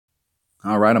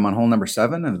All right, I'm on hole number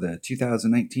 7 of the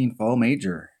 2019 Fall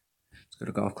Major. Let's go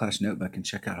to Golf Clash Notebook and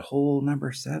check out hole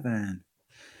number 7.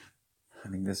 I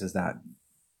think this is that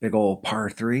big old par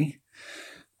 3.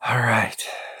 All right.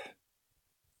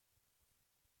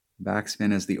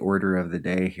 Backspin is the order of the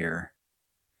day here.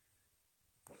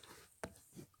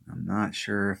 I'm not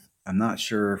sure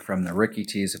from the rookie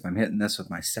tees if I'm hitting this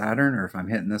with my Saturn or if I'm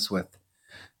hitting this with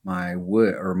my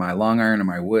wood or my long iron or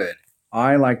my wood.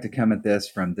 I like to come at this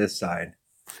from this side,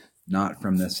 not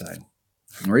from this side.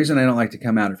 And the reason I don't like to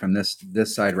come at it from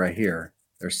this side right here,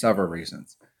 there's several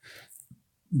reasons.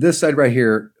 This side right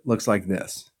here looks like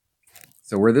this.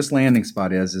 So where this landing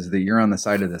spot is that you're on the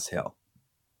side of this hill.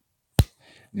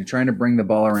 You're trying to bring the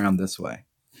ball around this way.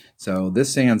 So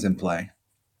this sand's in play.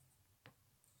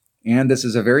 And this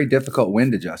is a very difficult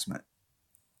wind adjustment.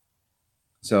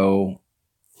 So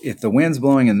if the wind's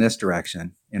blowing in this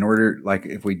direction, in order, like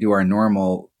if we do our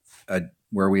normal,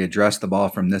 where we address the ball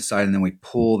from this side and then we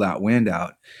pull that wind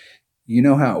out, you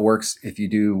know how it works if you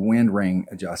do wind ring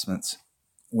adjustments.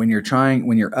 When you're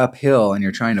uphill and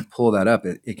you're trying to pull that up,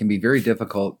 it can be very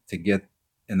difficult to get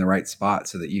in the right spot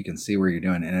so that you can see where you're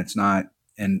doing.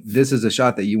 And this is a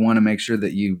shot that you want to make sure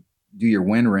that you do your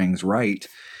wind rings right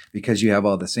because you have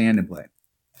all the sand in play.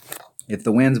 If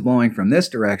the wind's blowing from this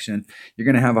direction, you're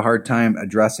going to have a hard time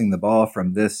addressing the ball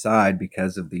from this side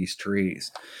because of these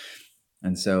trees.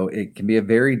 And so it can be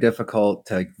very difficult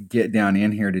to get down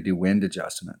in here to do wind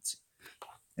adjustments.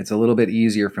 It's a little bit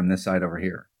easier from this side over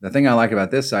here. The thing I like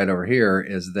about this side over here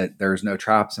is that there's no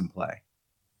traps in play.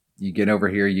 You get over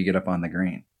here, you get up on the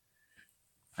green.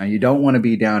 Now you don't want to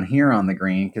be down here on the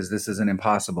green because this is an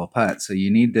impossible putt. So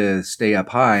you need to stay up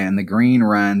high and the green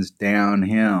runs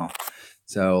downhill.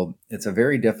 So it's a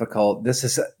very difficult, this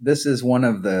is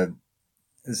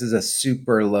a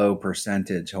super low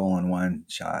percentage hole-in-one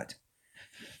shot.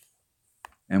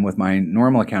 And with my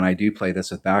normal account, I do play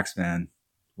this with backspin,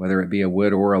 whether it be a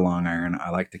wood or a long iron. I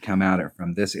like to come at it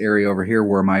from this area over here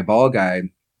where my ball guide,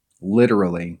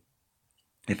 literally,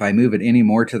 if I move it any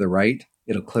more to the right,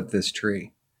 it'll clip this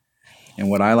tree. And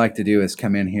what I like to do is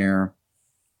come in here,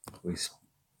 we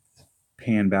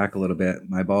pan back a little bit.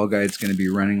 My ball guide's going to be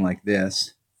running like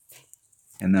this.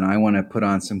 And then I want to put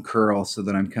on some curl so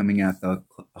that I'm coming at the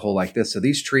hole like this. So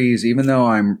these trees, even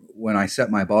though when I set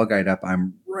my ball guide up,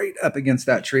 I'm right up against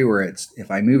that tree where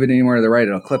if I move it anywhere to the right,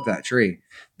 it'll clip that tree.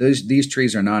 These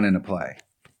trees are not into play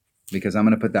because I'm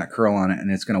going to put that curl on it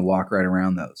and it's going to walk right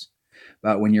around those.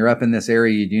 But when you're up in this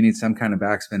area, you do need some kind of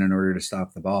backspin in order to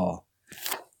stop the ball.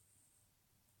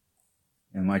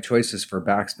 And my choices for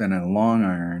backspin and long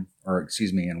iron,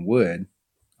 and wood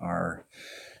are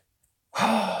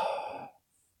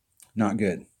not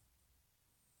good.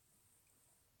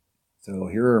 So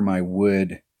here are my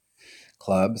wood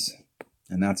clubs,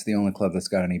 and that's the only club that's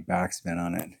got any backspin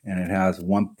on it. And it has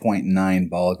 1.9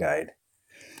 ball guide.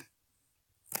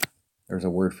 There's a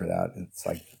word for that. It's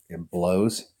like it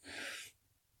blows.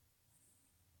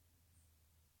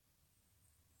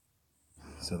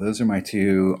 So those are my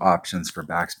two options for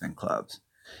backspin clubs.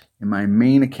 In my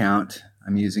main account,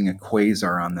 I'm using a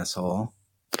Quasar on this hole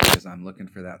because I'm looking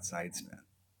for that side spin.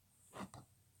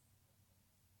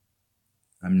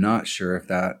 I'm not sure if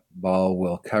that ball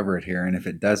will cover it here, and if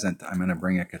it doesn't, I'm going to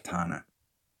bring a Katana.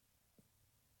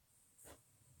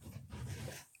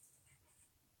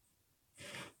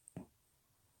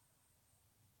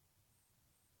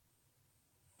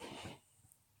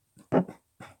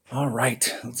 All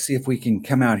right, let's see if we can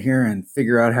come out here and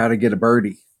figure out how to get a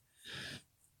birdie.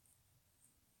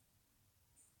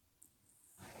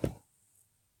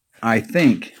 I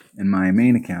think in my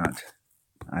main account,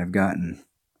 I've gotten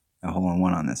a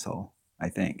hole-in-one on this hole, I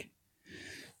think.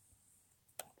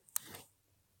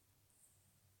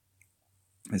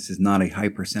 This is not a high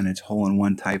percentage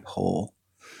hole-in-one type hole.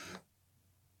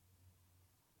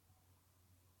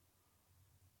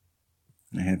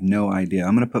 I have no idea.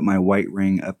 I'm going to put my white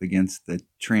ring up against the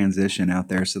transition out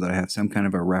there so that I have some kind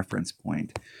of a reference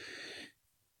point.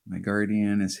 My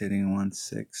Guardian is hitting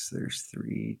 1-6. There's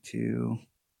 3, 2.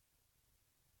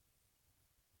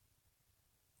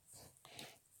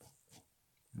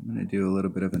 I'm going to do a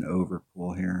little bit of an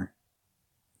overpull here.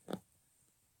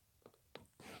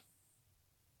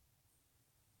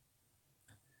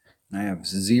 I have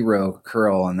 0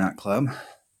 curl on that club.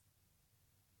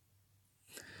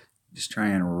 Just try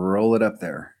and roll it up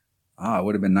there. It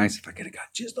would have been nice if I could have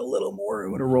got just a little more. It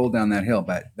would have rolled down that hill,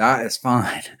 but that is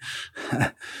fine.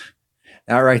 That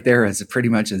right there is pretty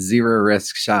much a 0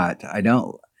 risk shot. I'm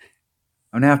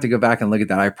going to have to go back and look at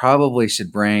that. I probably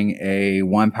should bring a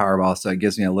 1 power ball so it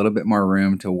gives me a little bit more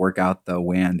room to work out the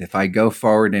wind. If I go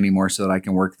forward anymore so that I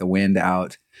can work the wind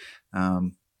out,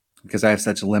 because I have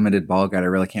such a limited ball guide, I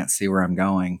really can't see where I'm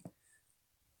going.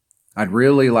 I'd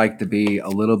really like to be a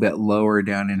little bit lower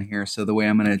down in here. So the way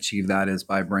I'm going to achieve that is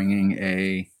by bringing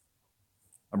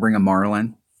I'll bring a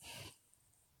Marlin.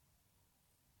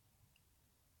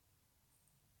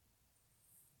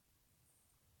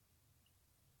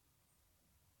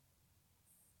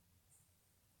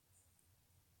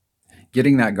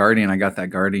 Getting that Guardian, I got that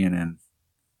Guardian in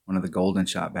one of the Golden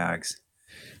Shot bags.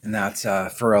 And that's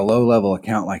for a low level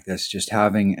account like this, just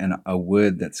having a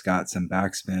wood that's got some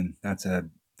backspin, that's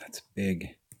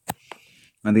big.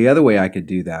 And the other way I could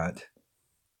do that,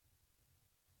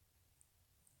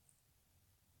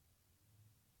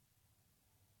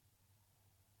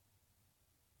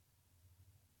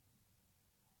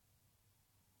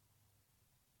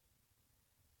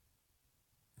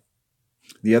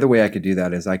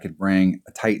 is I could bring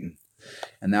a Titan,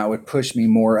 and that would push me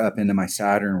more up into my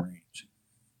Saturn range.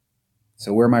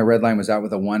 So where my red line was out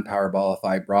with a 1 Powerball, if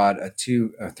I brought a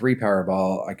 3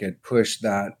 Powerball, I could push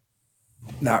that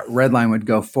red line would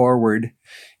go forward,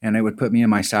 and it would put me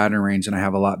in my Saturn range, and I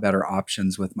have a lot better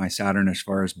options with my Saturn as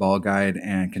far as ball guide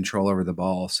and control over the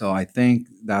ball. So I think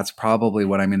that's probably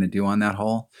what I'm going to do on that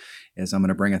hole, is I'm going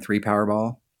to bring a 3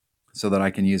 Powerball so that I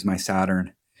can use my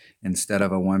Saturn instead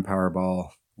of a 1 Powerball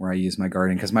where I use my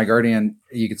Guardian. Because my Guardian,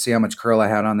 you can see how much curl I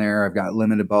had on there. I've got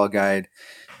limited ball guide.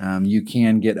 You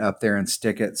can get up there and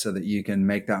stick it so that you can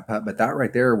make that putt. But that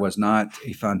right there was not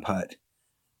a fun putt.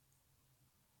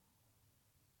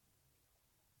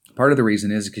 Part of the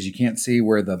reason is because you can't see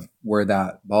where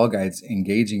that ball guide's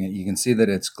engaging it. You can see that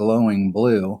it's glowing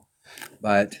blue,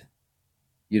 but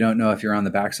you don't know if you're on the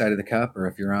backside of the cup or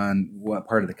if you're on what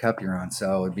part of the cup you're on.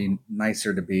 So it'd be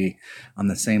nicer to be on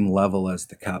the same level as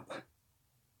the cup.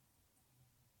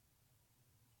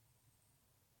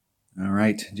 All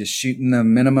right, just shooting the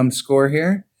minimum score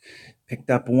here. Picked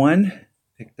up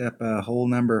hole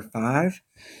number 5.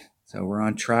 So we're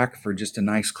on track for just a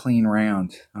nice clean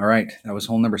round. All right, that was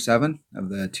hole number 7 of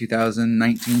the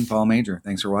 2019 Fall Major.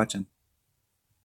 Thanks for watching.